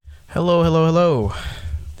Hello, hello, hello.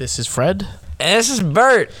 This is Fred. And this is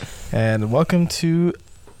Bert. And welcome to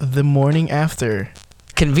the morning after.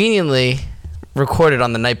 Conveniently recorded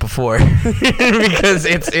on the night before because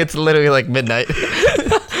it's literally like midnight.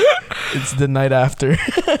 It's the night after.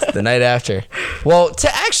 It's the night after. Well,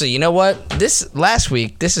 you know what? Last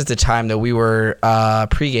week, this is the time that we were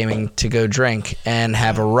pre-gaming to go drink and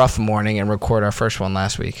have a rough morning and record our first one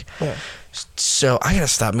last week. Yeah. So I gotta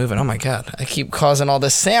stop moving. Oh my god, I keep causing all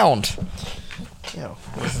this sound. Yeah.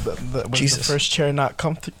 Was the first chair not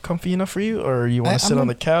comfy enough for you, or you want to sit on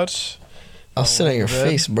the couch? I'll sit on your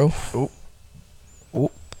face, bro. Ooh.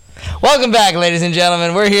 Welcome back, ladies and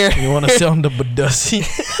gentlemen. We're here. You want to sit on the budussy?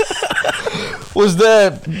 Was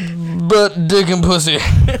that butt, dick, and pussy?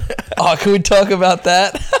 Oh, can we talk about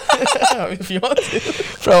that? If you want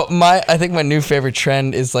to. Bro, I think my new favorite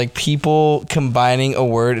trend is like people combining a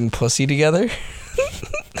word and pussy together.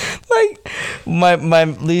 Like my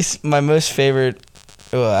most favorite.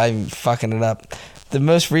 Oh, I'm fucking it up. The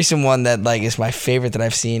most recent one that like is my favorite that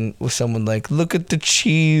I've seen was someone like, look at the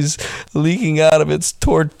cheese leaking out of its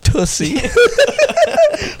tortussy.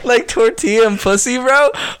 Like tortilla and pussy, bro.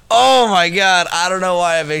 Oh my god, I don't know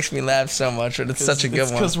why it makes me laugh so much, but it's such a good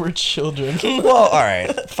one. Because we're children. Well, all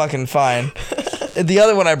right, fucking fine. The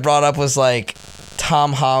other one I brought up was like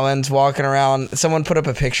Tom Holland's walking around. Someone put up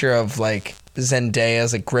a picture of like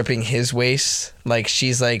Zendaya's like gripping his waist, like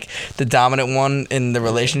she's like the dominant one in the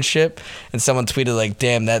relationship, and someone tweeted like,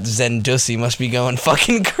 damn, that Zendussy must be going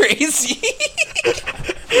fucking crazy.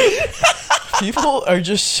 People are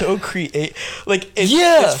just so creative. Like,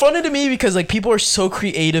 it's funny to me because like people are so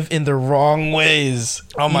creative in the wrong ways.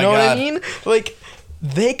 Oh my god. You know what I mean? Like,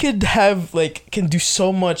 they could have can do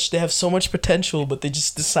so much. They have so much potential, but they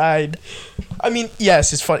just decide. I mean,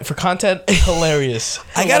 yes, it's funny for content. Hilarious.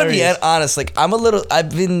 I gotta be honest. Like,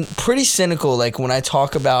 I've been pretty cynical. Like when I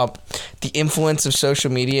talk about the influence of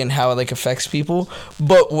social media and how it like affects people,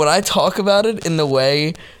 but when I talk about it in the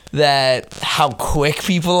way that how quick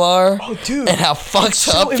people are, and how fucked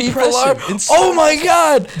up people are. Oh my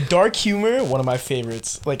god, dark humor, one of my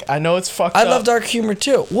favorites. Like, I know it's fucked up. I love dark humor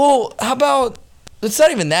too. Well, how about? It's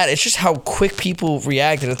not even that. It's just how quick people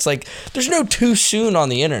react, and it's like there's no too soon on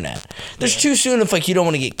the internet. There's too soon if like you don't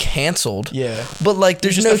want to get canceled. Yeah. But like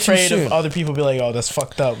there's You're just no afraid too soon. of other people be like, oh, that's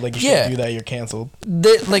fucked up. Like you shouldn't do that. You're canceled.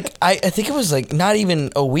 Like I think it was like not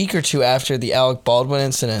even a week or two after the Alec Baldwin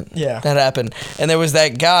incident. Yeah. That happened, and there was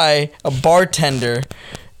that guy, a bartender.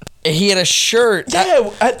 He had a shirt.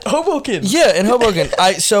 At Hoboken. Yeah, in Hoboken.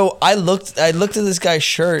 I looked at this guy's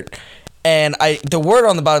shirt. And the word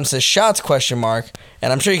on the bottom says shots ?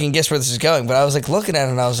 And I'm sure you can guess where this is going, but I was like looking at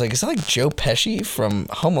it and I was like, is that like Joe Pesci from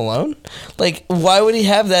Home Alone? Like, why would he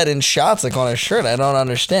have that in shots like on his shirt? I don't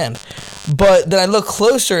understand. But then I look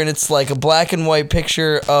closer and it's like a black and white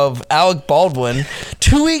picture of Alec Baldwin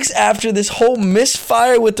 2 weeks after this whole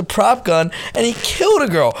misfire with the prop gun, and he killed a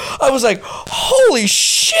girl. I was like, holy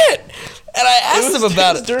shit! And I asked him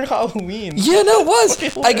about it. During Halloween. Yeah, no, it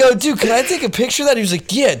was. I go, dude, can I take a picture of that? He was like,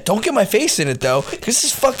 yeah, don't get my face in it, though, because this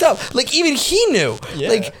is fucked up. Like, even he knew. Yeah.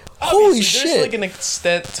 Like, holy shit. There's, like, an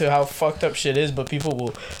extent to how fucked up shit is, but people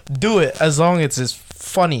will do it as long as it's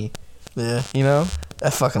funny. Yeah. You know? I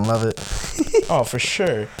fucking love it. Oh, for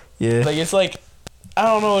sure. Yeah. Like, it's like, I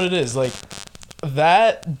don't know what it is. Like,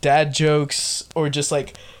 that, dad jokes, or just,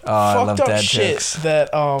 like, fucked up shit jokes.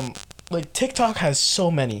 That, like, TikTok has so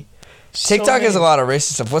many. TikTok has a lot of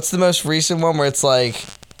racist stuff. What's the most recent one where it's like,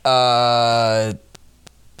 where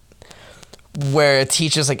a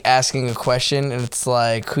teacher's like asking a question and it's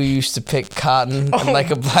like, who used to pick cotton? And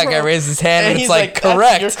like a black guy raises his hand and it's like,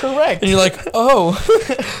 correct. You're correct. And you're like, oh,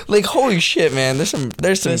 like holy shit, man. There's some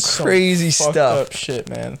crazy fucked stuff. Up shit,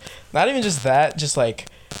 man. Not even just that. Just like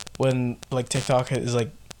when like TikTok is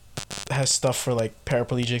like has stuff for like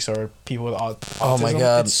paraplegics or people with autism. Oh my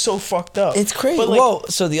god, it's so fucked up. It's crazy. But, like, well,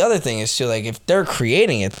 so the other thing is too, like, if they're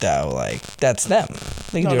creating it though, like that's them.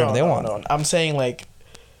 They can do whatever they want. No, I'm saying like,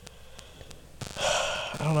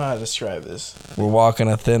 I don't know how to describe this. We're walking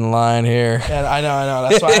a thin line here. And I know.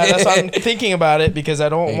 That's why I'm thinking about it, because I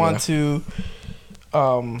don't want to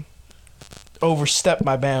overstep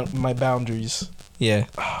my boundaries. Yeah.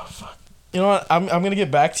 Oh fuck. You know what? I'm gonna get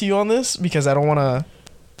back to you on this because I don't want to.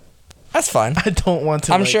 That's fine. I don't want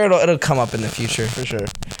to. I'm sure it'll come up in the future. For sure. All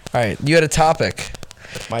right. You had a topic.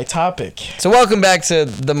 My topic. So welcome back to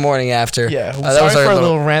the morning after. Yeah. Sorry for a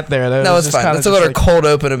little rant there. No, it's fine. Let's let our cold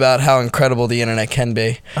open about how incredible the internet can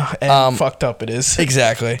be. And fucked up it is.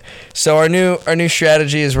 Exactly. So our new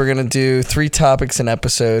strategy is we're gonna do 3 topics an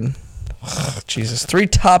episode. Jesus, 3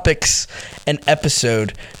 topics an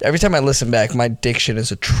episode. Every time I listen back, my diction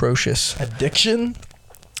is atrocious. Addiction?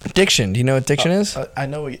 Addiction. Do you know what addiction is? I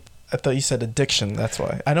know. I thought you said addiction. That's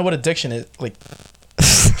why. I know what addiction is. Like,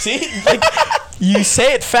 see, like you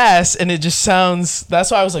say it fast and it just sounds. That's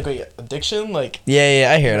why I was like, wait, addiction? Like.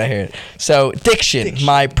 Yeah. I hear it. So diction.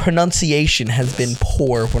 My pronunciation has been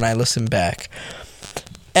poor when I listen back.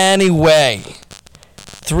 Anyway,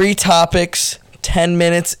 3 topics. 10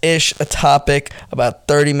 minutes ish a topic, about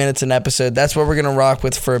 30 minutes an episode. That's what we're gonna rock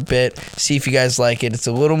with for a bit. See if you guys like it. It's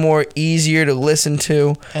a little more easier to listen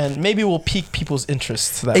to, and maybe we'll pique people's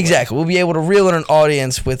interests that exactly way. We'll be able to reel in an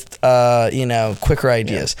audience with quicker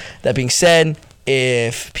ideas. That being said,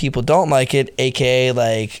 if people don't like it, aka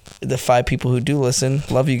like the 5 people who do listen,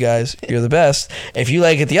 love you guys, you're the best. If you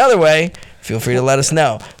like it the other way, feel free to let us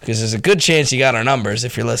know, because there's a good chance you got our numbers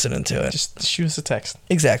if you're listening to it. Just shoot us a text.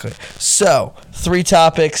 Exactly. So, 3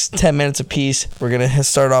 topics, 10 minutes apiece. We're going to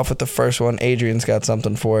start off with the first one. Adrian's got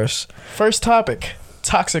something for us. First topic,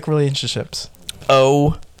 toxic relationships.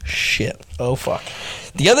 Oh, shit. Oh, fuck.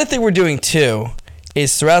 The other thing we're doing, too,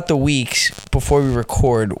 is throughout the weeks before we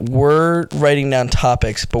record, we're writing down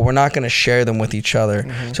topics, but we're not going to share them with each other.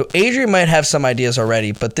 Mm-hmm. So Adrian might have some ideas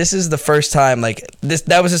already, but this is the first time, like,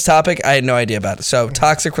 that was his topic. I had no idea about it. So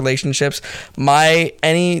toxic relationships,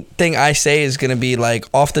 anything I say is going to be like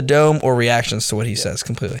off the dome or reactions to what he says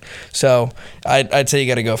completely. So I'd say you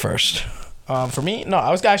got to go first. For me, no,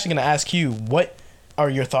 I was actually going to ask you, what are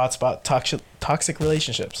your thoughts about toxic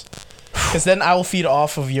relationships? Because then I will feed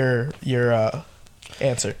off of your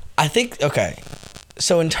answer. I think, okay,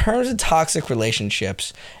 so in terms of toxic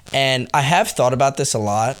relationships, and I have thought about this a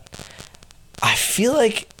lot, I feel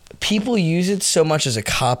like people use it so much as a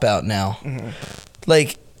cop-out now. Mm-hmm.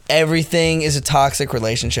 Like, everything is a toxic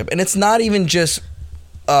relationship, and it's not even just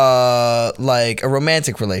like a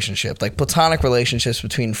romantic relationship, like platonic relationships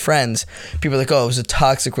between friends. People are like, oh, it was a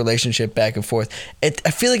toxic relationship back and forth. I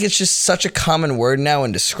feel like it's just such a common word now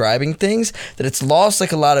in describing things that it's lost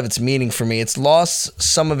like a lot of its meaning for me. It's lost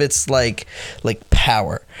some of its like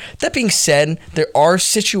power. That being said, there are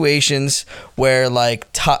situations where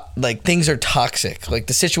like things are toxic. Like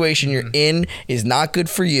the situation you're in is not good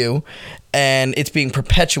for you, and it's being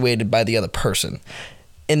perpetuated by the other person.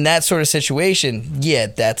 In that sort of situation, yeah,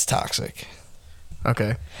 that's toxic.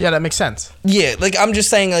 Okay. Yeah, that makes sense. Yeah, like I'm just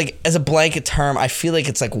saying, like as a blanket term, I feel like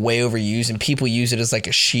it's like way overused, and people use it as like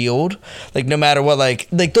a shield. Like no matter what, like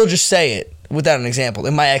they'll just say it without an example.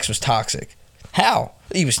 And my ex was toxic. How?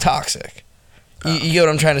 He was toxic. You get what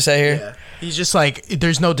I'm trying to say here? Yeah. He's just like,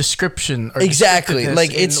 there's no description. Or exactly. Like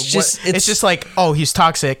it's just like, oh, he's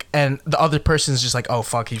toxic, and the other person's just like, oh,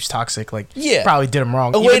 fuck, he's toxic. Like, yeah, probably did him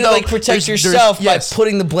wrong. A way to like protect yourself by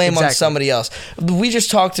putting the blame on somebody else. We just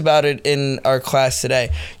talked about it in our class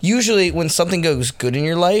today. Usually, when something goes good in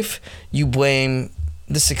your life, you blame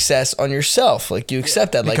the success on yourself. Like you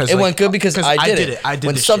accept that. Like it went good because I did it.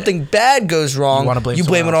 When something bad goes wrong, you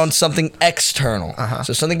blame it on something external.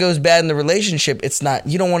 So if something goes bad in the relationship, it's not,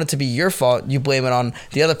 you don't want it to be your fault. You blame it on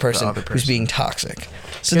the other person who's being toxic.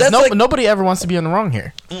 So that's nobody ever wants to be in the wrong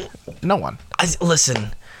here. No one.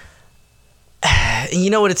 Listen, you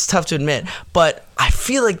know what? It's tough to admit, but I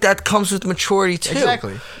feel like that comes with maturity too.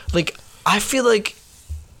 Exactly. Like I feel like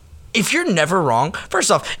if you're never wrong,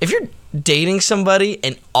 first off, if you're dating somebody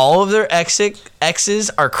and all of their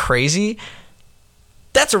exes are crazy,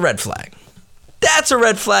 that's a red flag. That's a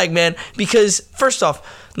red flag, man. Because first off,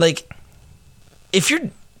 like if you're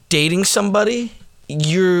dating somebody,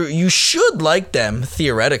 you should like them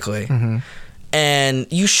theoretically. Mm-hmm. And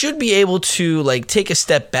you should be able to like take a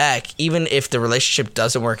step back even if the relationship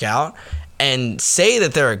doesn't work out and say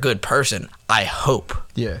that they're a good person. I hope.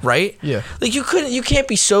 Yeah. Right? Yeah. Like you can't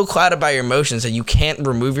be so clouded by your emotions that you can't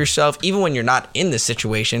remove yourself, even when you're not in this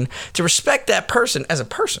situation, to respect that person as a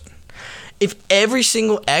person. If every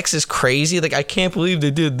single ex is crazy, like I can't believe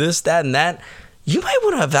they did this, that, and that, you might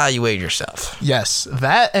want to evaluate yourself. Yes.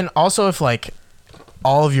 That, and also if like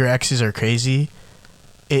all of your exes are crazy,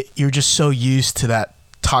 you're just so used to that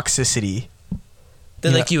toxicity.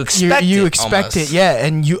 Then like you expect it, yeah,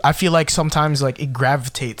 and I feel like sometimes like it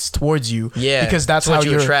gravitates towards you, yeah, because that's how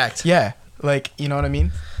you attract. Yeah, like you know what I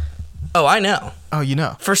mean. Oh, I know. Oh, you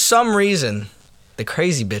know. For some reason, the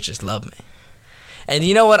crazy bitches love me, and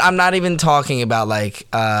you know what? I'm not even talking about like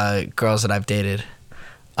girls that I've dated.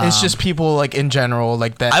 It's just people like in general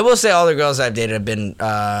like that. I will say all the girls I've dated have been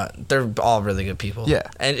they're all really good people. Yeah.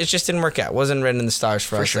 And it just didn't work out. It wasn't written in the stars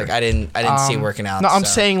for us. Sure. Like I didn't see it working out. No, I'm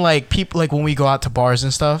saying like people like when we go out to bars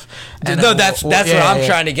and stuff. And no, that's what I'm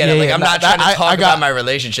trying to get at. Like I'm not trying to talk about my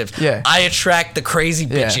relationships. Yeah. I attract the crazy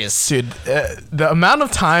bitches. Dude, the amount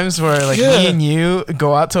of times where like me and you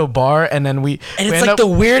go out to a bar and then it's like the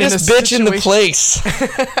weirdest bitch in the place.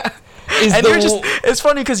 is and it's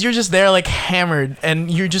funny because you're just there like hammered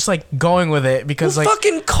and you're just like going with it because like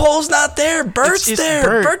fucking Cole's not there. Bert's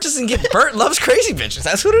there. Bert doesn't get. Bert loves crazy bitches.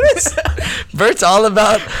 That's what it is. Bert's all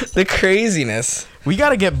about the craziness. We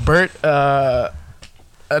gotta get Bert.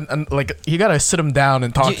 And like you gotta sit him down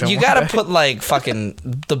and talk to him. You gotta put like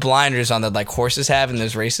fucking the blinders on that like horses have in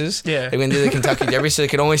those races. Yeah, like when they do the Kentucky Derby, so they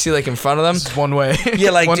can only see like in front of them. It's one way.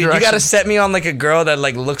 Yeah, like dude, you gotta set me on like a girl that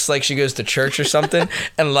like looks like she goes to church or something,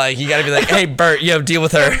 and like you gotta be like, hey Bert, you have to deal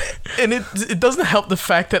with her. And it doesn't help the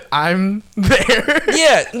fact that I'm there.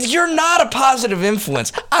 Yeah, you're not a positive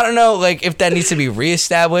influence. I don't know like if that needs to be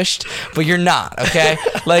reestablished, but you're not. Okay,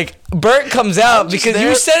 like. Bert comes out because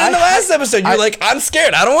you said it in the last episode. You're like, I'm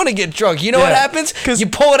scared. I don't want to get drunk. You know what happens? Because you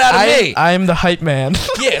pull it out of me. I'm the hype man.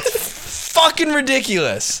 Yeah, it's fucking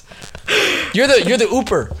ridiculous. You're the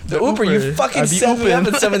Ooper. The Ooper. You fucking set me up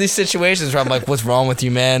in some of these situations where I'm like, what's wrong with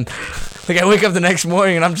you, man? Like I wake up the next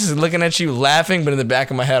morning and I'm just looking at you laughing, but in the back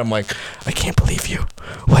of my head I'm like, I can't believe you.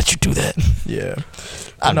 Why'd you do that? Yeah.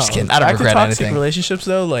 I'm just kidding. I don't regret anything. Toxic relationships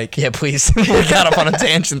though, like yeah, please. We got up on a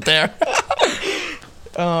tangent there.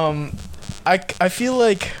 I feel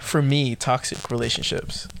like for me, toxic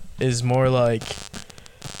relationships is more like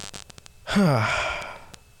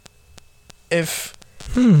if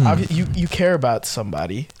you care about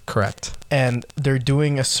somebody, correct, and they're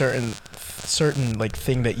doing a certain like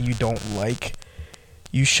thing that you don't like,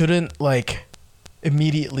 you shouldn't like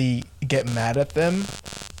immediately get mad at them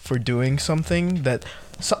for doing something that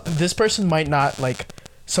this person might not like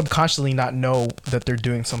subconsciously not know that they're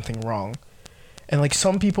doing something wrong. And like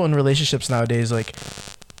some people in relationships nowadays, like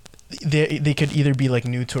they could either be like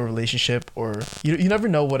new to a relationship or you never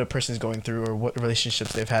know what a person's going through or what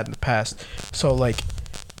relationships they've had in the past. So like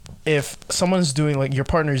if someone's doing like your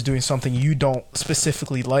partner is doing something you don't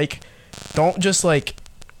specifically like, don't just like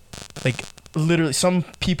literally some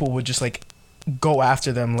people would just like go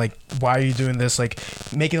after them like, why are you doing this, like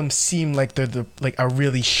making them seem like they're like a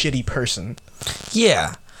really shitty person.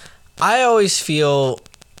 Yeah, I always feel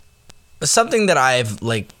something that I've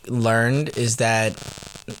like learned is that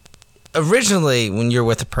originally when you're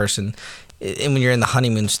with a person and when you're in the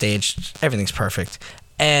honeymoon stage, everything's perfect.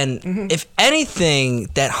 And if anything,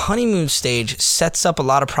 that honeymoon stage sets up a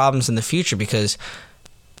lot of problems in the future because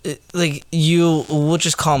like we'll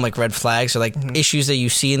just call them like red flags or like issues that you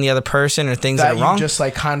see in the other person or things that are wrong. Just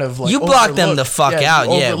like kind of like you block them the fuck out.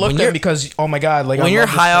 Yeah, overlook them because oh my god, like when you're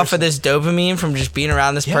high off of this dopamine from just being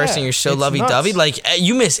around this person, you're so lovey-dovey, like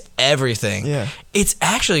you miss everything. Yeah, it's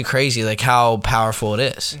actually crazy like how powerful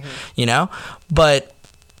it is, you know. But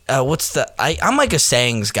I'm like a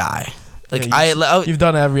sayings guy. Like you've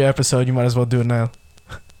done every episode. You might as well do it now.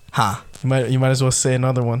 Huh? You might as well say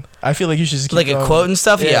another one. I feel like you should just keep like a quote and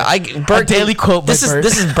stuff. Yeah, Bert daily quote. This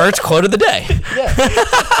is Bert's quote of the day. Yeah.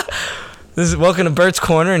 This is welcome to Bert's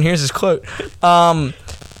corner, and here's his quote. Fuck,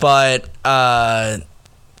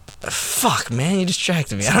 man, you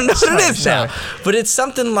distracted me. I don't know what it is now, but it's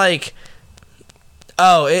something like,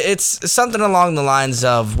 it's something along the lines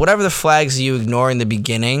of whatever the flags you ignore in the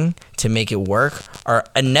beginning to make it work are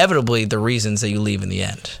inevitably the reasons that you leave in the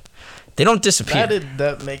end. They don't disappear.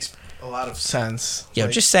 That makes a lot of sense. Yo,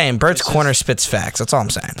 like, just saying, Bert's corner spits facts. That's all I'm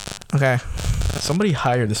saying. Okay. Somebody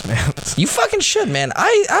hire this man. You fucking should, man.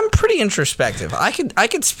 I'm pretty introspective. I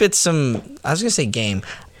could spit some. I was gonna say game.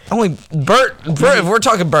 Only Bert. If we're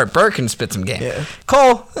talking Bert can spit some game. Yeah.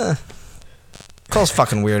 Cole's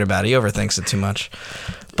fucking weird about it. He overthinks it too much.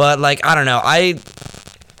 But like, I don't know. I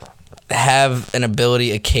have an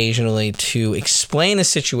ability occasionally to explain a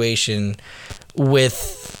situation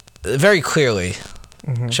with very clearly.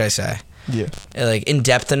 Should I say? Yeah. Like in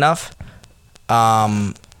depth enough. All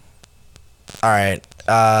right.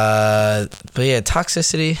 But yeah,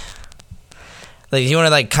 toxicity. Like you want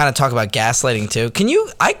to like kind of talk about gaslighting too? Can you?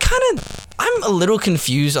 I'm a little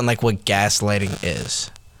confused on like what gaslighting is.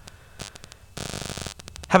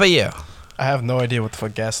 How about you? I have no idea what the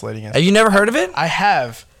fuck gaslighting is. Have you never heard of it? I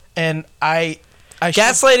have, and I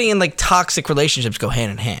gaslighting and like toxic relationships go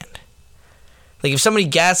hand in hand. Like, if somebody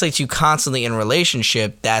gaslights you constantly in a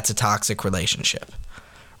relationship, that's a toxic relationship,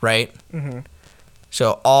 right?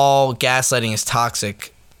 So, all gaslighting is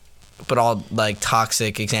toxic, but all, like,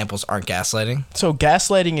 toxic examples aren't gaslighting? So,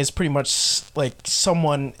 gaslighting is pretty much, like,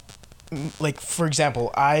 someone, like, for example,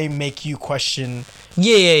 I make you question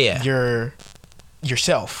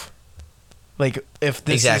yourself. Like, if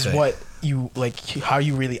this is what you, like, how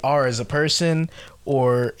you really are as a person,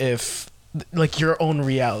 or if, like, your own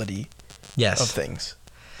reality. Yes. Of things.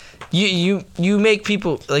 You make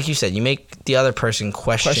people, like you said, you make the other person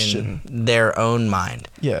question their own mind.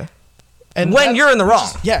 Yeah. And when you're in the wrong.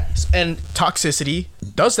 Yeah, and toxicity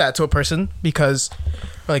does that to a person because,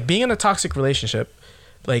 like, being in a toxic relationship,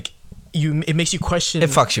 like, it makes you question. It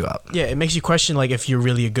fucks you up. Yeah, it makes you question, like, if you're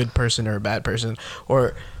really a good person or a bad person,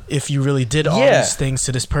 or if you really did all these things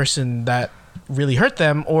to this person that really hurt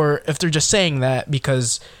them, or if they're just saying that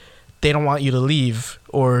because they don't want you to leave,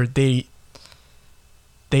 or they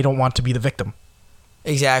don't want to be the victim.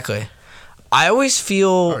 Exactly. I always feel.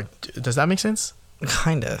 Or, does that make sense?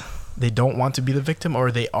 Kinda. They don't want to be the victim,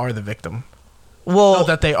 or they are the victim. Well, no,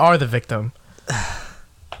 that they are the victim.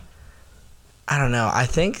 I don't know. I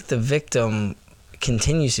think the victim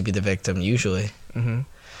continues to be the victim usually,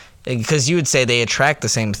 because you would say they attract the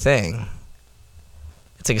same thing.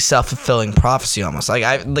 It's like a self-fulfilling prophecy almost.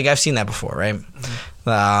 I've seen that before, right?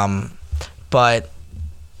 But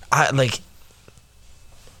I like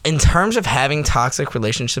in terms of having toxic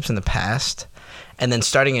relationships in the past and then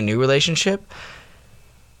starting a new relationship.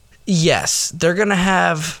 Yes, they're gonna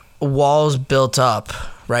have walls built up,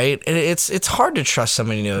 right? And it's hard to trust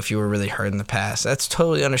somebody new if you were really hurt in the past. That's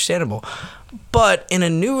totally understandable. But in a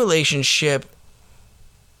new relationship,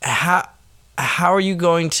 how are you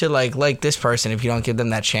going to like this person if you don't give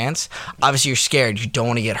them that chance? Obviously, you're scared. You don't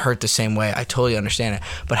want to get hurt the same way. I totally understand it.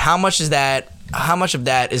 But how much of that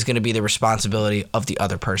is going to be the responsibility of the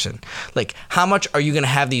other person? Like, how much are you going to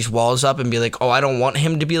have these walls up and be like, oh, I don't want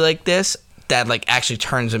him to be like this? That like actually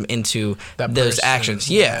turns them into those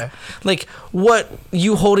actions. Yeah. Like what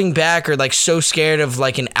you holding back or like so scared of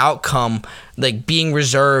like an outcome, like being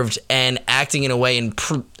reserved and acting in a way and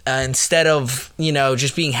instead of,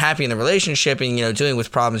 just being happy in the relationship and, dealing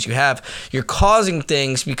with problems you have, you're causing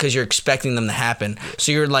things because you're expecting them to happen.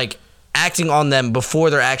 So you're like acting on them before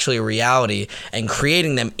they're actually a reality and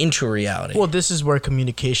creating them into a reality. Well, this is where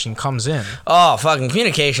communication comes in. Oh, fucking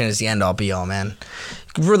communication is the end all be all, man.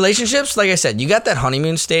 Relationships, like I said, you got that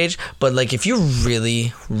honeymoon stage, but like if you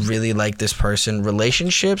really, really like this person,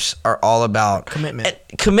 relationships are all about commitment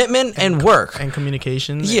and work and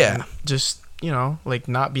communication. Yeah, and just like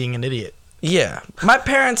not being an idiot. Yeah, my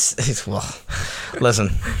parents. Well, listen.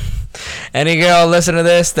 Any girl listen to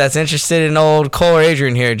this that's interested in old Cole or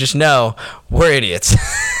Adrian here, just know we're idiots.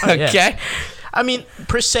 Okay. Yeah. I mean,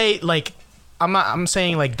 per se, like I'm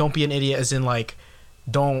saying like don't be an idiot, as in like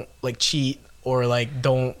don't like cheat. Or like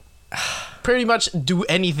don't pretty much do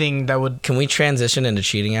anything that would. Can we transition into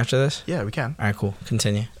cheating after this? Yeah, we can. All right, cool.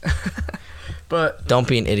 Continue. But don't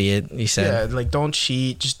be an idiot. You said. Yeah, like don't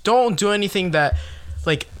cheat. Just don't do anything that,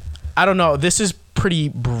 like, I don't know. This is pretty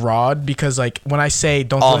broad because like when I say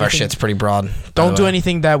don't. All of our shit's pretty broad. Don't do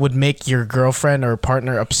anything that would make your girlfriend or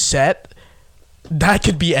partner upset. That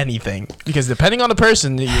could be anything because depending on the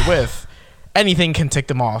person that you're with, anything can tick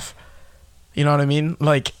them off. You know what I mean?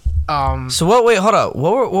 Like. So what? Wait, hold up.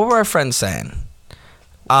 What were our friends saying?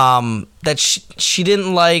 That she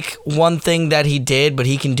didn't like one thing that he did, but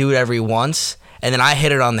he can do it every once, and then I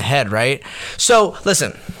hit it on the head, right? So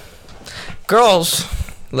listen, girls.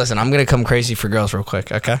 Listen, I'm gonna come crazy for girls real quick,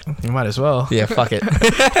 okay? You might as well. Yeah, fuck it.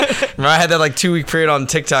 Remember, I had that like 2-week period on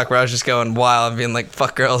TikTok where I was just going wild and being like,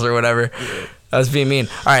 "Fuck girls" or whatever. I was being mean.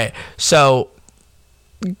 All right, so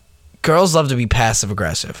girls love to be passive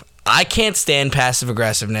aggressive. I can't stand passive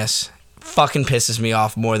aggressiveness. Fucking pisses me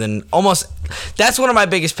off more than almost. That's one of my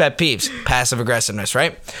biggest pet peeves, passive aggressiveness,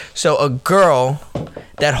 right? So a girl,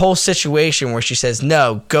 that whole situation where she says,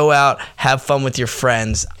 no, go out, have fun with your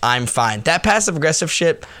friends, I'm fine. That passive aggressive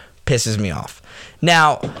shit pisses me off.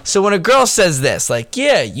 Now, so when a girl says this, like,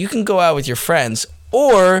 yeah, you can go out with your friends,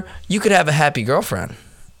 or you could have a happy girlfriend.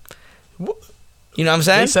 You know what I'm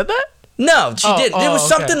saying? They said that? No, she didn't. It was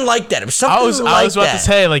something like that. It was something I was about to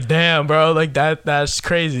say, like, damn, bro, like that's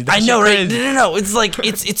crazy. I know, right? No. It's like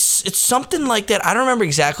it's something like that. I don't remember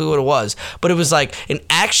exactly what it was, but it was like an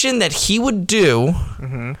action that he would do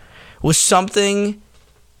was something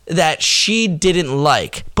that she didn't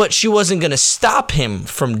like, but she wasn't gonna stop him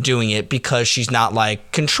from doing it because she's not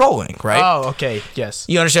like controlling, right? Oh, okay, yes.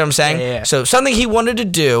 You understand what I'm saying? Yeah. So something he wanted to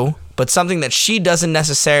do, but something that she doesn't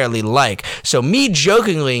necessarily like. So me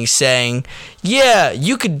jokingly saying, yeah,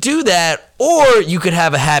 you could do that, or you could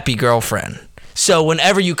have a happy girlfriend. So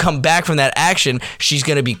whenever you come back from that action, she's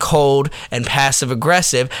going to be cold and passive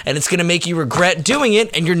aggressive, and it's going to make you regret doing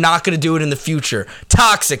it, and you're not going to do it in the future.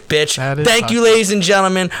 Toxic, bitch. Thank you, ladies and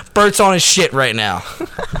gentlemen. Bert's on his shit right now.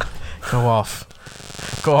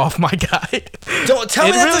 Go off, my guy. Don't tell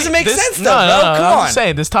me that really doesn't make sense, though. No, Come on. I'm just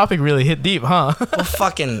saying, this topic really hit deep, huh? Well,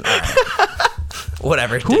 fucking...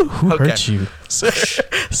 Whatever. Who hurt you? Sir.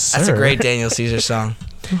 That's a great Daniel Caesar song.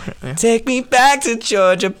 Yeah. Take me back to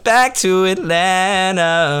Georgia, back to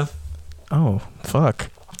Atlanta. Oh, fuck.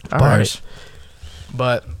 All Bars. right.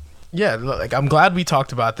 But yeah, like I'm glad we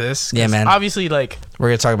talked about this. Yeah, man. Obviously, like We're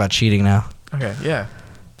gonna talk about cheating now. okay, yeah.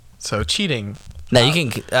 So cheating. No, you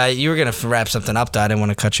can. You were gonna wrap something up, though. I didn't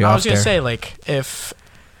want to cut you off. I was gonna there. say, like, if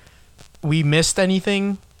we missed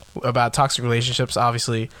anything about toxic relationships,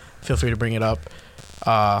 obviously, feel free to bring it up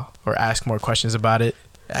or ask more questions about it.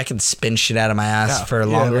 I can spin shit out of my ass Yeah, for yeah,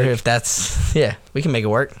 longer like- if that's. Yeah, we can make it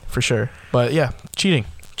work. For sure. But yeah, cheating.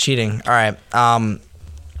 Cheating. All right.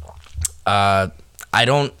 I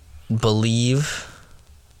don't believe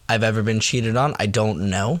I've ever been cheated on. I don't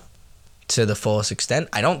know to the fullest extent.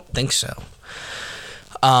 I don't think so.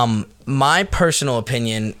 My personal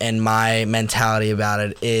opinion and my mentality about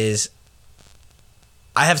it is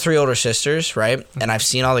I have 3 older sisters, right? And I've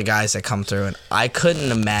seen all the guys that come through, and I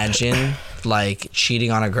couldn't imagine like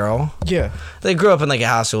cheating on a girl. Yeah. They grew up in like a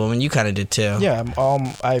house of women. You kind of did too. Yeah.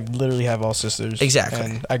 I literally have all sisters. Exactly.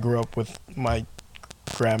 And I grew up with my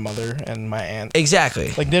grandmother and my aunt.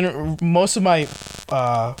 Exactly. Like most of my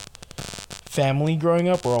family growing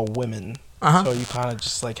up were all women. Uh-huh. So you kind of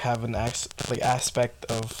just like have an aspect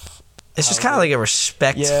of. It's just kind of like a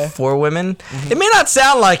respect Yeah. for women. It may not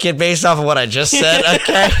sound like it based off of what I just said,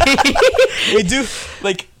 okay? We do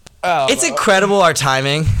like. It's incredible our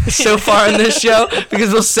timing so far in this show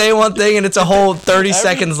because we'll say one thing and it's a whole 30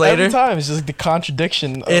 seconds later. Every time it's just like the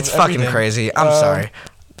contradiction. Of It's fucking everything. crazy. I'm sorry.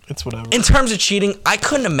 It's whatever. In terms of cheating, I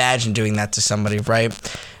couldn't imagine doing that to somebody, right?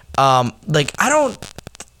 Like I don't.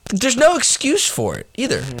 There's no excuse for it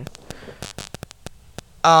either.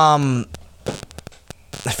 I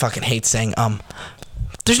fucking hate saying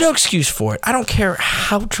There's no excuse for it. I don't care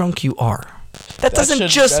how drunk you are. That doesn't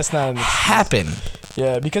that's just not an excuse. happen.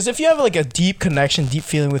 Yeah, because if you have like a deep connection, deep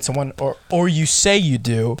feeling with someone, or you say you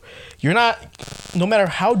do, you're not. No matter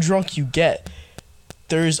how drunk you get,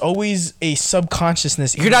 there's always a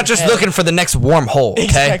subconsciousness. You're not just looking for the next warm hole, okay?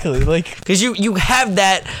 Exactly, like because you have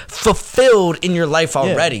that fulfilled in your life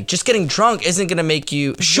already. Yeah. Just getting drunk isn't gonna make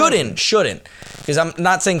you shouldn't. Because I'm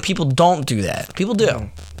not saying people don't do that. People do.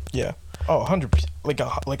 Yeah. Oh, 100%.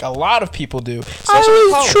 Like a lot of people do. I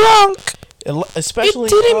was drunk. Especially it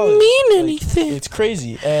didn't in college. mean anything. It's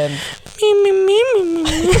crazy and.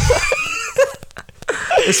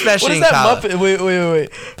 Especially what is in that college. Muppet? Wait.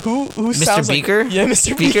 Who Mr. sounds Beaker? Like, yeah,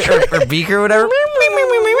 Mr. Beaker Beaker. or Beaker or whatever.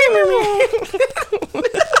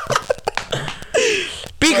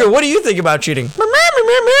 Beaker, what do you think about cheating?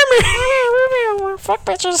 Fuck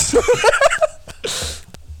bitches.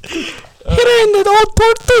 Hit her in the old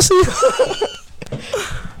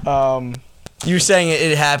pussy. You're saying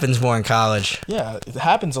it happens more in college. Yeah, it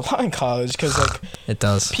happens a lot in college because like it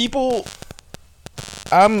does. People,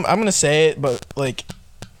 I'm gonna say it, but like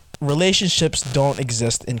relationships don't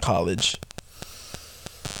exist in college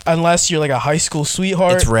unless you're like a high school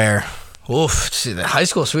sweetheart. It's rare. Oof. See, the high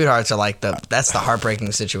school sweethearts are like that's the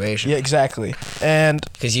heartbreaking situation. Yeah, exactly. And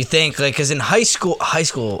because you think like because in high school,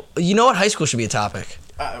 you know what, high school should be a topic.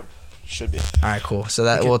 Should be. All right, cool. So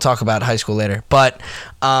that we'll talk about high school later, but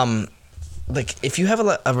like if you have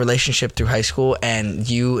a relationship through high school and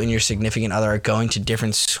you and your significant other are going to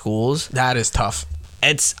different schools, that is tough.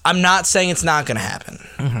 I'm not saying it's not gonna happen.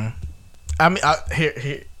 Mm-hmm. I mean,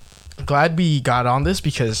 here, glad we got on this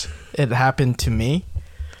because it happened to me.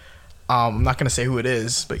 I'm not gonna say who it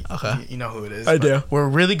is, but okay. you know who it is. I do. We're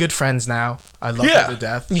really good friends now. I love her to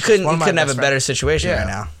death. You couldn't have a better situation right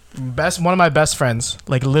now. One of my best friends.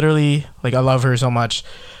 Like literally, like I love her so much.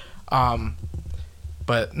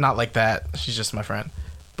 But not like that. She's just my friend.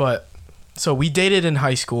 But so we dated in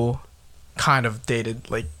high school, kind of dated.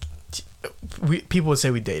 Like people would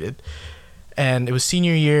say we dated, and it was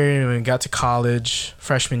senior year, and we got to college,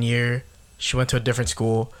 freshman year. She went to a different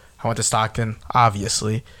school. I went to Stockton,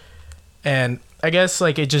 obviously, and I guess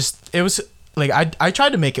like it was like I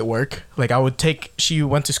tried to make it work. Like she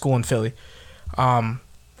went to school in Philly.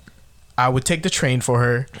 I would take the train for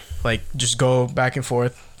her, like just go back and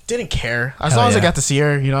forth. Didn't care as long as I got to see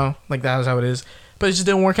her, you know, like that was how it is. But it just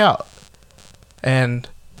didn't work out, and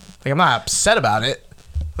like I'm not upset about it.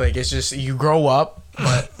 Like it's just you grow up,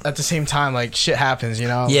 but at the same time, like shit happens, you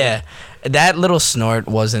know. Yeah, that little snort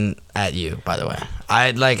wasn't at you, by the way.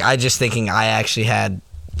 I just thinking I actually had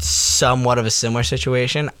somewhat of a similar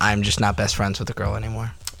situation. I'm just not best friends with the girl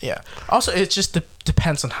anymore. Yeah. Also, it just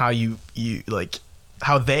depends on how you like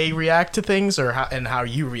how they react to things, or how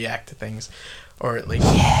you react to things. Or like,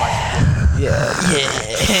 yeah.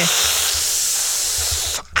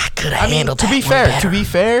 I could have handled that. To be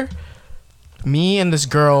fair, me and this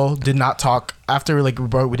girl did not talk after like we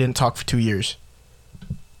broke. We didn't talk for 2 years.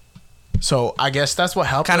 So I guess that's what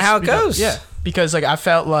helped. Kind of how it goes. Yeah, because like I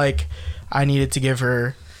felt like I needed to give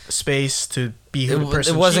her space to be who the It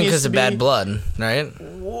person wasn't because because of bad blood, right?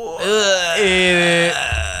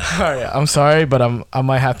 All right, I'm sorry, but I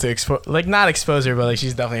might have to not expose her, but like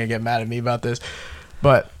she's definitely gonna get mad at me about this.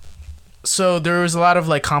 But so there was a lot of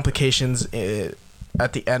like complications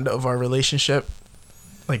at the end of our relationship.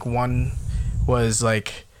 Like one was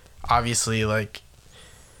like obviously like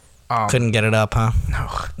Couldn't get it up, huh? no.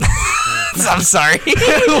 I'm sorry.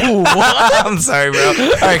 What? I'm sorry, bro.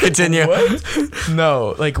 All right, continue. What?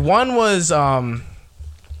 No, like one was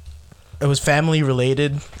it was family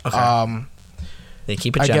related. Okay. They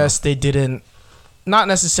keep it I general. guess they didn't not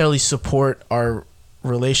necessarily support our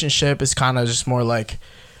relationship. It's kind of just more like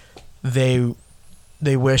they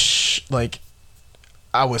wish like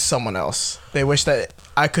I was someone else. They wish that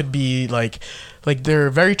I could be like they're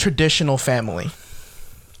a very traditional family.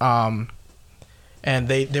 And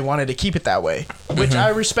they wanted to keep it that way, which I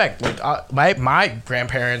respect. Like my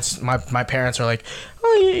grandparents, my parents are like,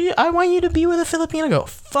 "Oh, I want you to be with a Filipino." I go,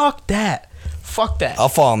 fuck that. I'll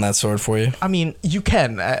fall on that sword for you. I mean, you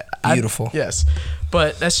can. Beautiful. Yes,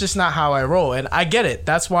 but that's just not how I roll, and I get it.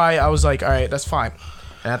 That's why I was like, all right, that's fine.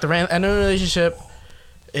 And at the end of the relationship,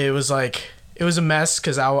 it was like it was a mess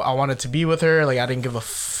because I wanted to be with her. Like I didn't give a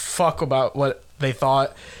fuck about what they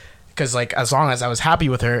thought. Because like as long as I was happy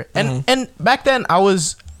with her, and back then I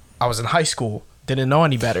was in high school, didn't know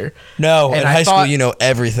any better. No, and in high school you know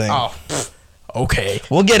everything. Oh, okay.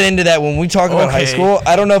 We'll get into that when we talk about high school.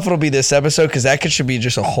 I don't know if it'll be this episode because should be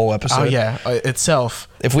just a whole episode. Oh yeah, itself.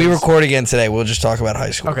 If we record again today, we'll just talk about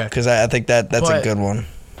high school. Okay. Because I think that's a good one.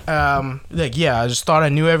 Like yeah, I just thought I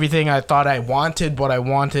knew everything. I thought I wanted what I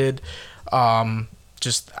wanted. I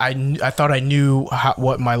thought I knew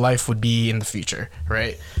what my life would be in the future,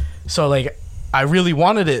 right? So like I really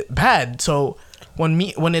wanted it bad. So when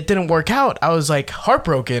it didn't work out, I was like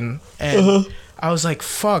heartbroken and I was like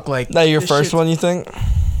fuck like That your first one, you think?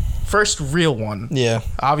 First real one. Yeah.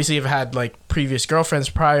 Obviously I've had like previous girlfriends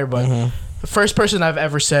prior, but the first person I've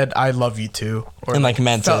ever said I love you to or And like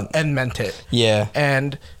meant it. And meant it. Yeah.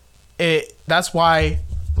 And that's why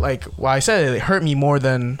I said it hurt me more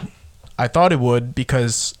than I thought it would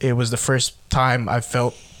because it was the first time I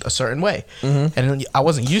felt a certain way, and I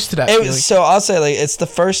wasn't used to that feeling. So I'll say like it's the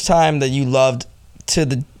first time that you loved to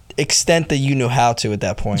the extent that you knew how to at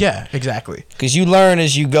that point. Yeah, exactly. Because you learn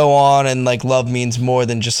as you go on, and like love means more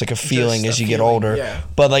than just like a feeling as you get older. Yeah.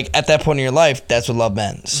 But like at that point in your life, that's what love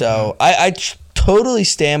meant. So I totally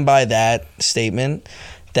stand by that statement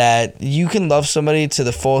that you can love somebody to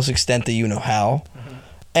the fullest extent that you know how,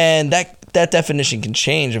 and that definition can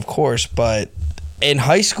change, of course, but in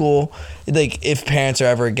high school, like if parents are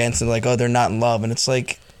ever against it, like, oh, they're not in love, and it's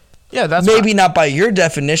like, yeah, that's maybe not by your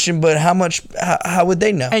definition, but how would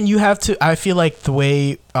they know? And you have to. I feel like the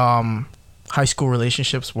way high school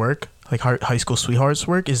relationships work, like high school sweethearts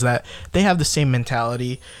work, is that they have the same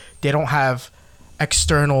mentality. They don't have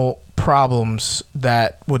external problems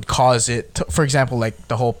that would cause it. For example, like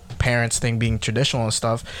the whole parents thing being traditional and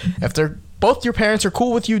stuff. If both your parents are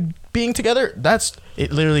cool with you being together, that's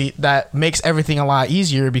it. Literally, that makes everything a lot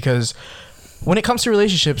easier because when it comes to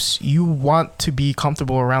relationships, you want to be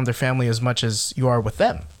comfortable around their family as much as you are with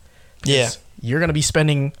them. Yeah, you're gonna be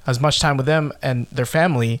spending as much time with them and their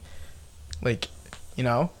family, like, you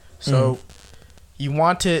know. So you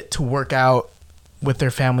want it to work out with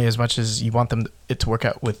their family as much as you want it to work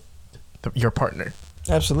out with your partner.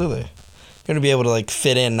 Absolutely. You're gonna be able to like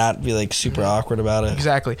fit in, not be like super awkward about it.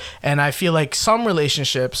 Exactly. And I feel like some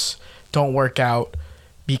relationships don't work out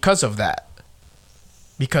because of that.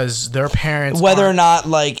 Because their parents, whether or not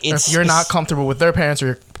like it's, if you're not comfortable with their parents,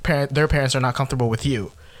 or their parents are not comfortable with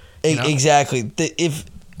you. You know? Exactly. If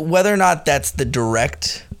whether or not that's the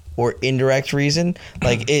direct or indirect reason,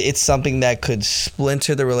 like it's something that could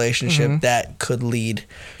splinter the relationship, that could lead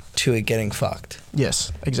to it getting fucked.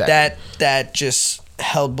 Yes, exactly. That just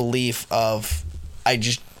held belief of, I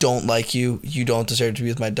just don't like you, you don't deserve to be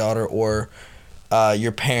with my daughter, or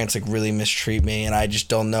your parents like really mistreat me, and I just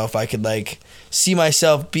don't know if I could like see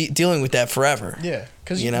myself dealing with that forever. Yeah,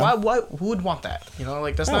 because you know, who would want that? You know,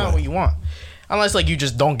 like that's not what you want. Unless like you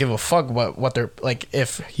just don't give a fuck about what they're like.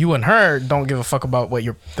 If you and her don't give a fuck about what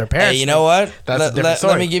their parents. Hey, you know what? That's a different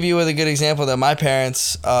story. Let me give you a good example that my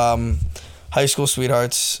parents, high school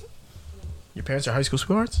sweethearts. Your parents are high school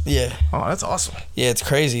sweethearts? Yeah. Oh, that's awesome. Yeah, it's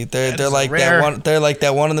crazy. They're like rare. that one. They're like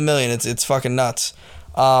that one in the million. It's fucking nuts.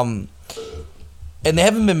 And they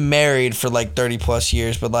haven't been married for like 30 plus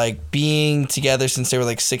years, but like being together since they were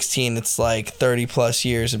like 16, it's like 30 plus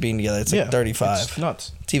years of being together. It's like 35. It's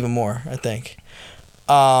nuts. It's even more, I think.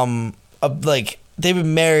 Like they've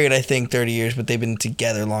been married, I think 30 years, but they've been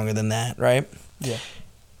together longer than that, right? Yeah.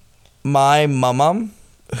 My mom,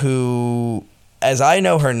 who, as I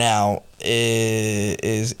know her now,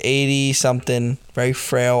 is 80 something, very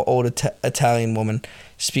frail old Italian woman,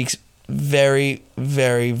 speaks very,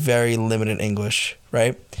 very, very limited English,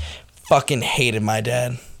 right? Fucking hated my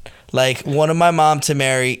dad. Like, wanted my mom to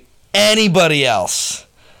marry anybody else.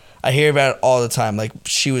 I hear about it all the time. Like,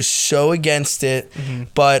 she was so against it,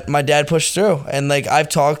 but my dad pushed through. And, like, I've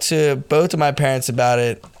talked to both of my parents about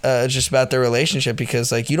it, just about their relationship,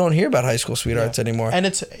 because, like, you don't hear about high school sweethearts anymore. And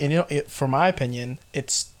it's, you know, for my opinion,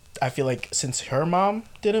 I feel like since her mom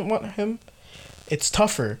didn't want him, it's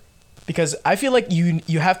tougher. Because I feel like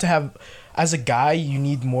you have to have, as a guy, you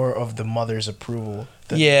need more of the mother's approval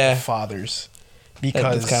than the father's.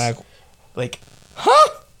 Because, it's kind of like,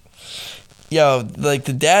 huh? Yo, like,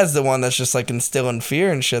 the dad's the one that's just, like, instilling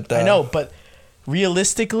fear and shit, though. I know, but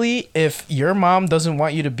realistically, if your mom doesn't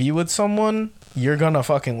want you to be with someone, you're gonna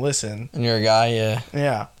fucking listen. And you're a guy, yeah.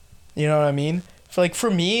 Yeah. You know what I mean?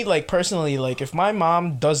 For me, like, personally, like, if my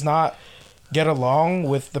mom does not get along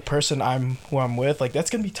with the person who I'm with, like, that's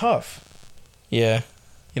gonna be tough. Yeah.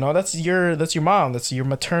 You know, that's your mom. That's your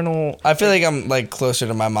maternal. I feel like I'm, like, closer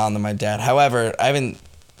to my mom than my dad. However, I haven't,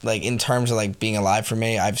 like, in terms of, like, being alive for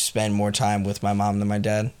me, I've spent more time with my mom than my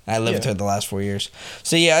dad. I lived with her the last 4 years.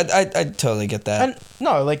 So, yeah, I totally get that. And,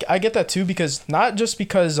 no, like, I get that, too, because, not just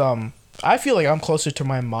because, I feel like I'm closer to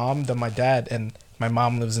my mom than my dad, and my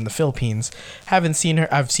mom lives in the Philippines. I've seen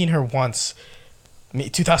her once,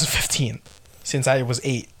 2015, since I was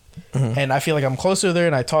 8. And I feel like I'm closer there,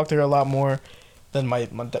 and I talk to her a lot more than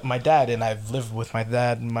my dad, and I've lived with my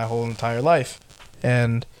dad my whole entire life.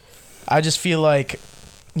 And I just feel like,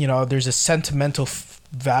 you know, there's a sentimental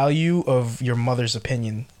value of your mother's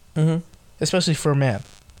opinion, especially for a man.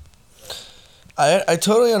 I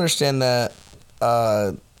totally understand that.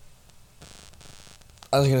 I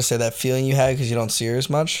was gonna say that feeling you had because you don't see her as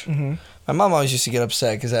much. My mom always used to get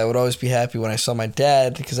upset because I would always be happy when I saw my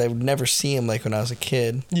dad because I would never see him like when I was a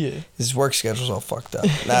kid. Yeah, his work schedule's all fucked up.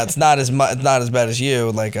 Now it's not as bad as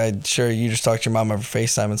you. Like, I'm sure you just talk to your mom over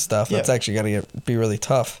FaceTime and stuff. That's actually gotta be really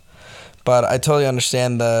tough. But I totally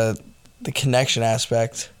understand the connection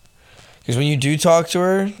aspect, because when you do talk to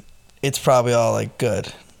her, it's probably all like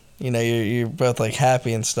good. You know, you're both like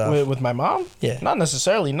happy and stuff. With my mom? Yeah. Not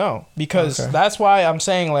necessarily, no. Because that's why I'm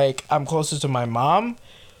saying, like, I'm closer to my mom,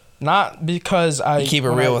 not because you keep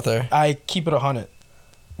it real with her. I keep it 100.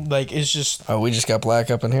 Like, it's just. Oh, we just got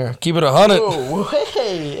black up in here. Keep it 100. Oh,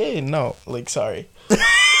 hey, no. Like, sorry.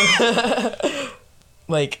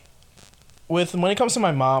 Like, when it comes to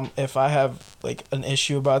my mom, if I have, like, an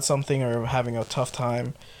issue about something or having a tough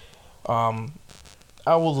time,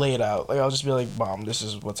 I will lay it out. Like, I'll just be like, Mom, this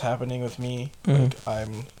is what's happening with me. Like,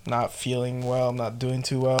 I'm not feeling well. I'm not doing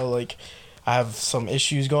too well. Like, I have some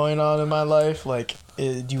issues going on in my life. Like,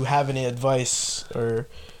 do you have any advice or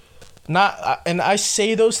not? And I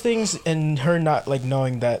say those things, and her not, like,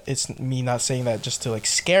 knowing that it's me not saying that just to, like,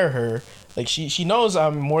 scare her. Like, she knows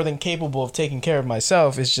I'm more than capable of taking care of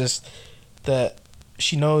myself. It's just that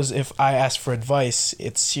she knows if I ask for advice,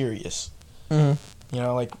 it's serious. You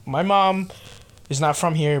know, like, my mom is not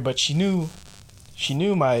from here, but she knew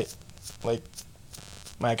my, like,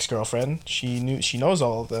 my ex-girlfriend. She knows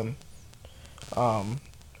all of them.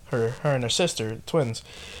 Her and her sister, twins,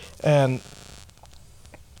 and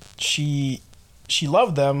she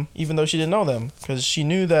loved them even though she didn't know them, because she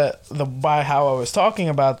knew that by how I was talking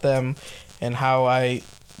about them and how I,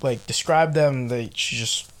 like, described them, they're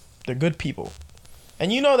good people,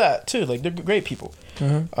 and you know that too. Like, they're great people.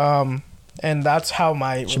 And that's how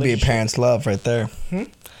my should be a parent's love right there.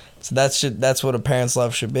 So that's what a parent's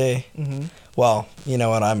love should be. Well, you know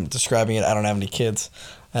what, I'm describing it. I don't have any kids.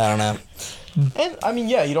 I don't know. And I mean,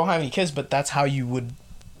 yeah, you don't have any kids, but that's how you would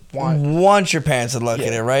want your parents to look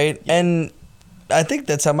at it, right? Yeah. And I think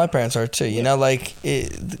that's how my parents are too. You know, like,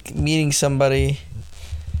 meeting somebody.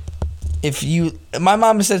 My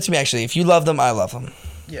mom said to me, actually, if you love them, I love them.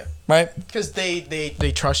 Yeah. Right? Because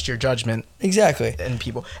they trust your judgment. Exactly. And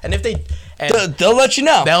people. And if they... They'll let you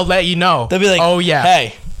know. They'll let you know. They'll be like, oh, yeah.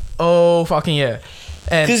 Hey. Oh, fucking yeah.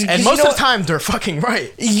 And most of the time, they're fucking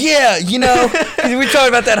right. Yeah, you know, we're talking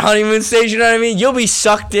about that honeymoon stage, you know what I mean? You'll be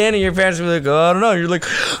sucked in, and your parents will be like, oh, I don't know. You're like,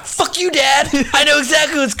 fuck you, Dad. I know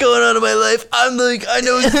exactly what's going on in my life. I'm like, I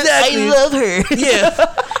know exactly. I love her.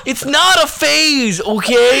 Yeah. It's not a phase,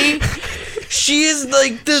 okay? She is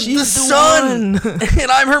like the sun,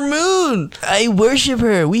 and I'm her moon. I worship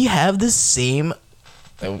her. We have the same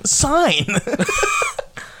sign.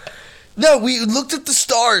 No, we looked at the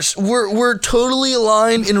stars. We're totally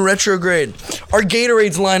aligned in retrograde. Our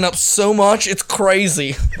Gatorades line up so much, it's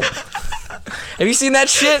crazy. Have you seen that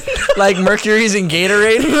shit? Like Mercury's in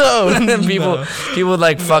Gatorade? No. people would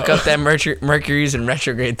like fuck up that Mercury's in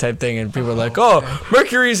retrograde type thing, and people are like, oh,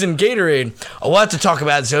 Mercury's in Gatorade. Oh, we'll have to talk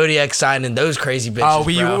about zodiac sign and those crazy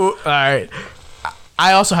bitches, bro. All right.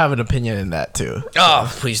 I also have an opinion in that too.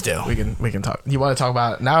 Oh, please do. We can talk. You want to talk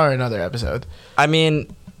about it now or another episode? I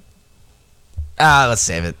mean, let's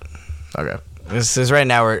save it. Okay. This is right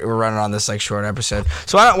now we're running on this like short episode.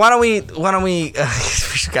 So why don't we we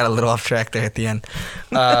got a little off track there at the end.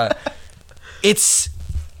 It's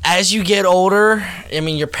as you get older, I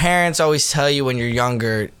mean your parents always tell you when you're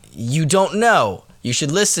younger, you don't know. You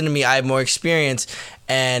should listen to me. I have more experience.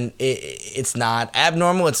 And it's not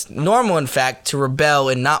abnormal. It's normal, in fact, to rebel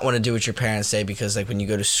and not want to do what your parents say, because, like, when you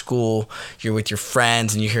go to school, you're with your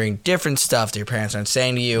friends and you're hearing different stuff that your parents aren't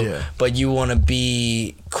saying to you. Yeah. But you want to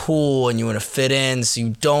be cool and you want to fit in, so you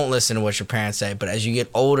don't listen to what your parents say. But as you get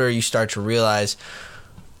older, you start to realize,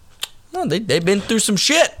 oh, they've been through some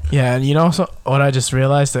shit. Yeah, and you know what I just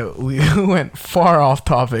realized? That we went far off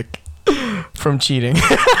topic from cheating.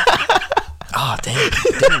 Oh, damn.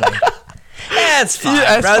 Didn't we? Yeah, it's fine,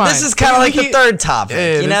 yeah, bro. Fine. This is kind of like the third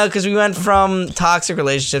topic, you know, because we went from toxic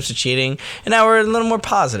relationships to cheating, and now we're a little more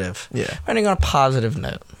positive. Yeah. We're ending on a positive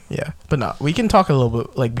note. Yeah, but no, we can talk a little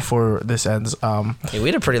bit, like, before this ends. Yeah, we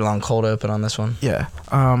had a pretty long cold open on this one. Yeah.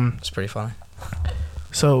 It's pretty funny.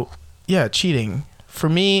 So, yeah, cheating. For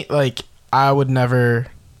me, like, I would never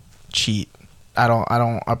cheat. I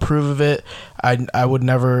don't approve of it. I would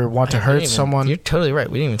never want to hurt someone. You're totally right.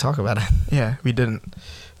 We didn't even talk about it. Yeah, we didn't.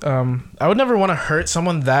 I would never want to hurt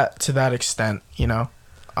someone to that extent, you know,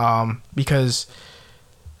 because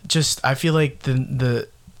just I feel like the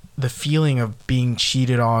feeling of being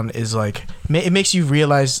cheated on is like it makes you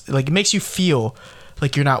realize, like, it makes you feel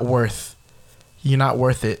like you're not worth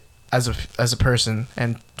it as a person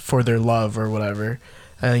and for their love or whatever.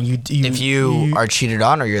 You if you are cheated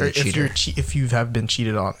on, or you're the cheater. If you have been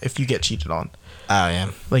cheated on, if you get cheated on. Oh yeah.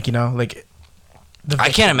 Like, you know, like. I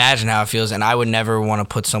can't imagine how it feels, and I would never want to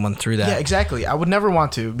put someone through that. Yeah, exactly. I would never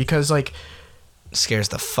want to, because, like, it scares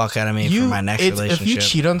the fuck out of me for my next relationship. If you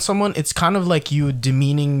cheat on someone, it's kind of like you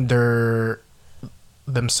demeaning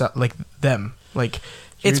themselves, like them. Like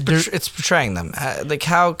it's betraying them. Like,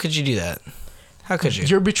 how could you do that? How could you?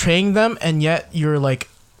 You're betraying them, and yet you're like,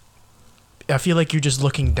 I feel like you're just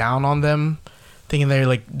looking down on them, thinking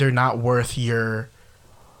they're not worth your.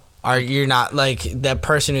 You're not, like, that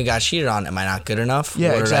person who got cheated on, am I not good enough?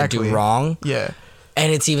 Yeah, exactly. What did I do wrong? Yeah.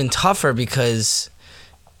 And it's even tougher because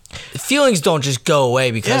feelings don't just go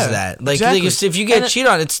away because of that. Like, exactly. If you get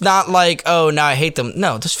cheated on, it's not like, oh, now I hate them.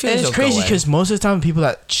 No, those feelings don't go away. It's crazy because most of the time people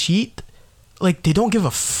that cheat, like, they don't give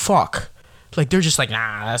a fuck. Like, they're just like,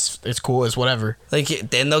 nah, it's cool, it's whatever. Like,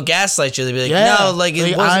 then they'll gaslight you. They'll be like, no, like,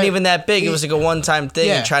 it wasn't even that big. It was like a one-time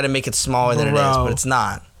thing, and try to make it smaller than it is, but it's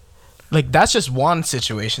not. Like, that's just one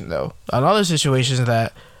situation, though. Another situation is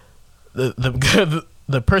that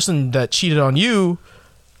the person that cheated on you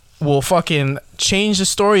will fucking change the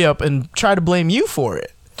story up and try to blame you for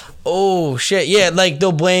it. Oh, shit. Yeah, like,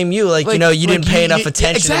 they'll blame you. Like, you know, you didn't pay enough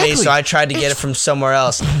attention to me, so I tried to get it from somewhere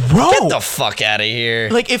else. Bro. Get the fuck out of here.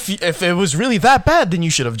 Like, if it was really that bad, then you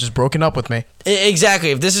should have just broken up with me.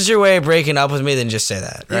 Exactly. If this is your way of breaking up with me, then just say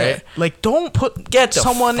that, right? Yeah. Like, don't get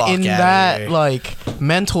someone in that, like,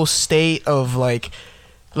 mental state of, like,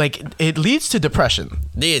 it leads to depression.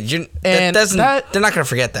 Dude, they're not going to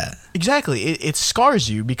forget that. Exactly. It scars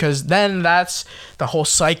you, because then that's the whole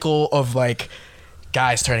cycle of, like,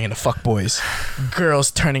 guys turning into fuckboys,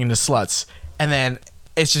 girls turning into sluts, and then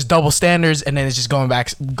it's just double standards, and then it just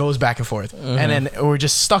goes back and forth, and then we're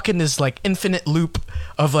just stuck in this, like, infinite loop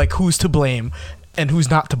of, like, who's to blame and who's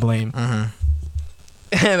not to blame,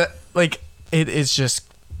 and, like, it's just,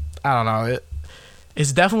 I don't know,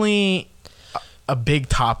 it's definitely a big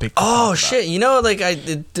topic. Oh shit! You know, like,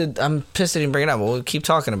 I'm pissed I didn't bring it up. But we'll keep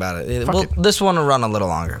talking about it. This one will run a little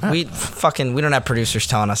longer. We don't have producers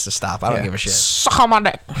telling us to stop. I don't give a shit. Suck on my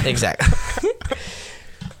dick. Exactly.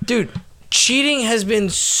 Dude, cheating has been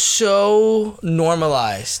so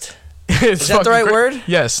normalized. Is that the right word?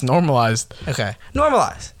 Yes, normalized. Okay,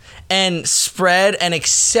 normalized. And spread and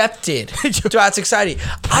accepted throughout society.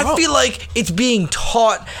 I feel like it's being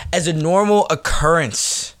taught as a normal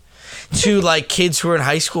occurrence to, like, kids who are in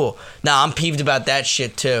high school. Nah, I'm peeved about that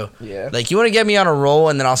shit too. Yeah. Like, you want to get me on a roll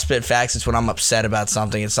and then I'll spit facts. It's when I'm upset about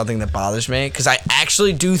something. It's something that bothers me, because I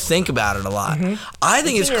actually do think about it a lot. I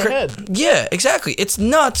think it's yeah, exactly. It's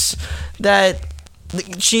nuts that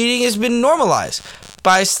cheating has been normalized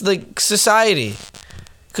by, like, society.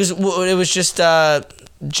 Because it was just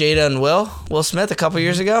Jada and Will Smith a couple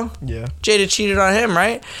years ago. Yeah. Jada cheated on him,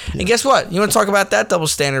 right? Yeah. And guess what? You want to talk about that double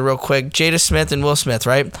standard real quick? Jada Smith and Will Smith,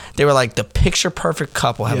 right? They were like the picture perfect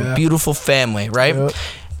couple, have a beautiful family, right? Yep.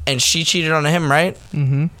 And she cheated on him, right?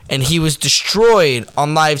 Mm-hmm. And he was destroyed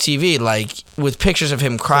on live TV, like with pictures of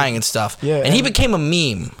him crying and stuff. Yeah. And he became a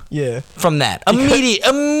meme. Yeah. From that,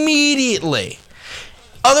 immediately.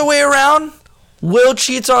 Other way around, Will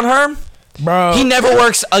cheats on her. Bro, he never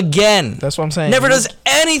works again. That's what I'm saying. Never does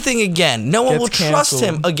anything again. No one will trust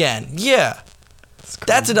him again. Yeah.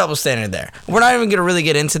 That's a double standard there. We're not even going to really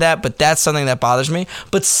get into that, but that's something that bothers me.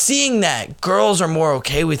 But seeing that, girls are more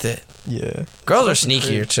okay with it. Yeah. Girls are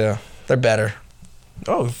sneakier, too. They're better.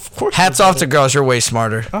 Oh, of course. Hats off to girls. You're way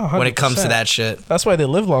smarter when it comes to that shit. That's why they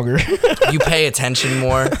live longer. You pay attention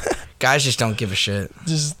more. Guys just don't give a shit.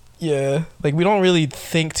 Yeah, like we don't really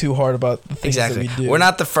think too hard about the things that we do. We're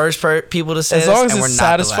not the first people to say this, as long as it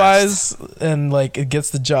satisfies and like it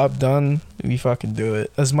gets the job done, we fucking do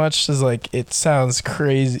it. As much as like it sounds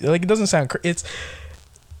crazy, like it doesn't sound it's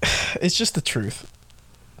just the truth.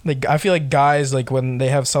 Like I feel like guys, like when they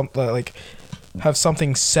have something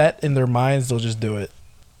set in their minds, they'll just do it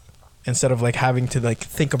instead of like having to like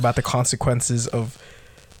think about the consequences of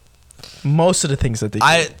most of the things that they do.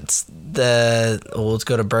 Let's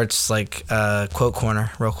go to Bert's like quote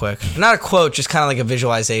corner real quick. Not a quote, just kind of like a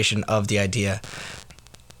visualization of the idea.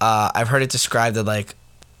 I've heard it described that like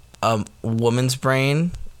a woman's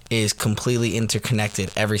brain is completely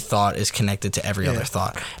interconnected. Every thought is connected to every other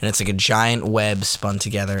thought, and it's like a giant web spun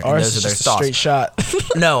together. Ours and those is are their just thoughts. A straight shot.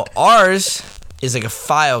 No, ours is like a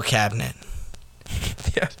file cabinet.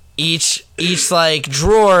 Yeah. Each like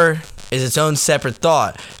drawer is its own separate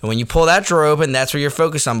thought, and when you pull that drawer open, that's where you're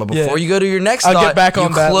focused on. But before you go to your next thought, get back on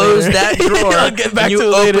you close that drawer. I'll get back and you to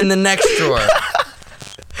it open later. the next drawer.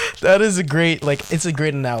 That is a great, it's a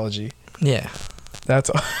great analogy. Yeah, that's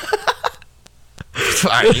all. All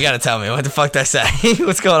right, you gotta tell me what the fuck did I say?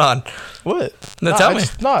 What's going on? What? No, tell me.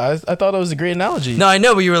 I thought it was a great analogy. No, I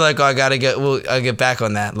know, but you were like, "Oh, I'll get back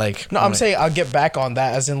on that." Like, no, I'm saying I'll get back on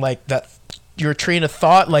that, as in like that. Your train of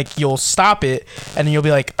thought, like you'll stop it, and then you'll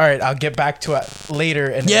be like, "All right, I'll get back to it later."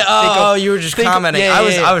 And you were just commenting.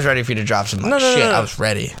 I was ready for you to drop some shit. No. I was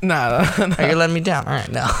ready. Nah. Oh, you're letting me down. All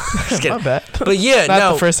right, no, just kidding. My bad. But yeah,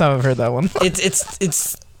 not the first time I've heard that one.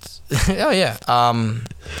 It's. Oh yeah.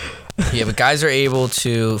 Yeah, but guys are able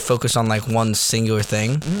to focus on like one singular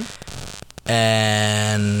thing,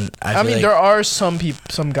 and I mean, there are some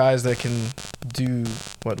guys that can do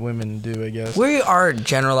what women do. I guess we are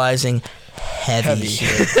generalizing heavy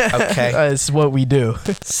here. Okay, it's what we do.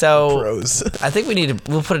 So Bros. I think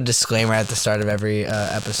we'll put a disclaimer at the start of every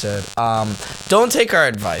episode. Don't take our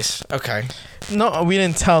advice. Okay. No, we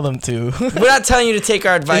didn't tell them to. We're not telling you to take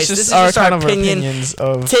our advice. This is just our opinions.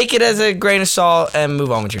 Take it as a grain of salt and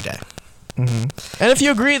move on with your day. Mm-hmm. And if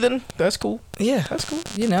you agree, then that's cool. Yeah, that's cool.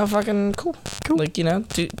 You know, fucking cool. Like, you know,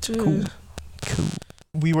 cool.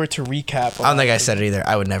 We were to recap. I don't think I said it either.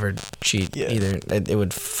 I would never cheat either. It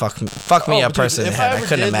would fuck me up personally. I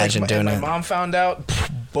couldn't imagine doing it. My mom found out.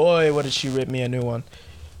 Boy, what did she rip me a new one?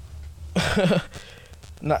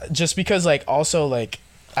 Not just because, like, also like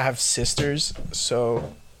I have sisters,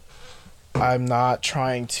 so I'm not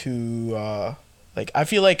trying to like. I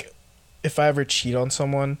feel like if I ever cheat on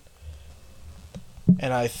someone,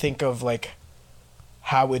 and I think of like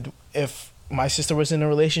how if my sister was in a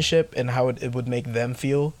relationship and how it would make them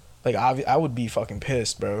feel, like I would be fucking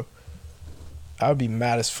pissed, bro. I would be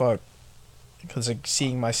mad as fuck, because like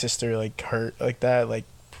seeing my sister like hurt like that, like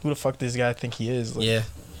who the fuck does this guy think he is? Like, yeah.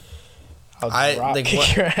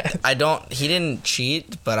 He didn't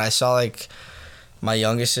cheat, but I saw like my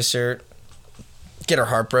youngest sister get her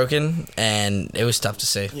heart broken, and it was tough to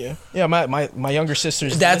see. Yeah. My younger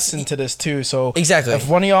sisters listen to this too, so exactly. If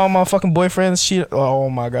one of y'all motherfucking boyfriends cheat, oh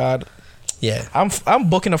my god. Yeah. I'm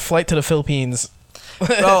booking a flight to the Philippines.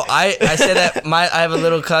 Bro, I said that I have a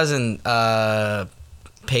little cousin,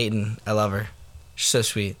 Peyton. I love her. She's so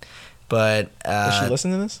sweet. But does she listen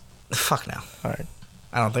to this? Fuck no. All right.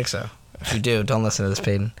 I don't think so. If you do, don't listen to this,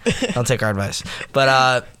 Peyton. Don't take our advice.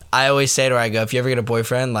 But I always say to her, I go, if you ever get a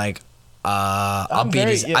boyfriend, like,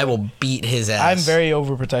 I will beat his ass. I'm very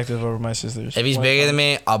overprotective over my sisters. If he's bigger than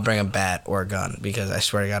me, I'll bring a bat or a gun, because I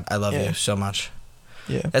swear to God, I love you so much.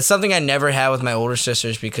 Yeah. That's something I never had with my older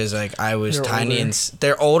sisters, because like I was tiny and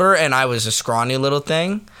they're older, and I was a scrawny little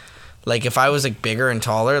thing. Like if I was like bigger and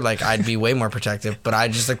taller, like I'd be way more protective. But I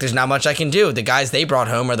just like there's not much I can do. The guys they brought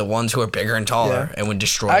home are the ones who are bigger and taller and would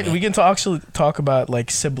destroy me. We can actually talk about like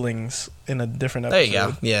siblings in a different episode. There you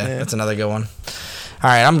go. Yeah, that's another good one. All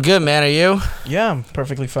right, I'm good, man. Are you? Yeah, I'm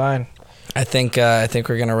perfectly fine. I think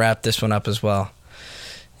we're gonna wrap this one up as well.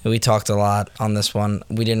 We talked a lot on this one.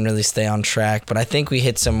 We didn't really stay on track, but I think we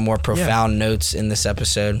hit some more profound notes in this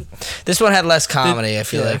episode. This one had less comedy, I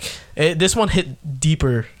feel like. This one hit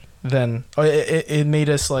deeper than... It made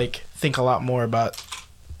us, like, think a lot more about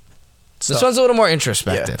stuff. This one's a little more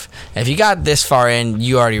introspective. Yeah. If you got this far in,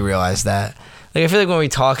 you already realized that. Like, I feel like when we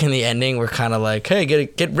talk in the ending, we're kind of like, hey,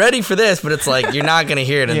 get ready for this, but it's like, you're not going to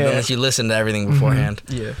hear it unless you listen to everything beforehand.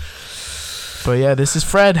 Mm-hmm. Yeah. But yeah, this is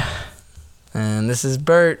Fred. And this is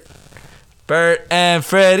Bert. Bert and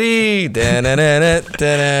Freddie. Freddie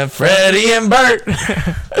and Bert.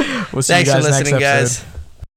 We'll see you guys Thanks for listening, guys.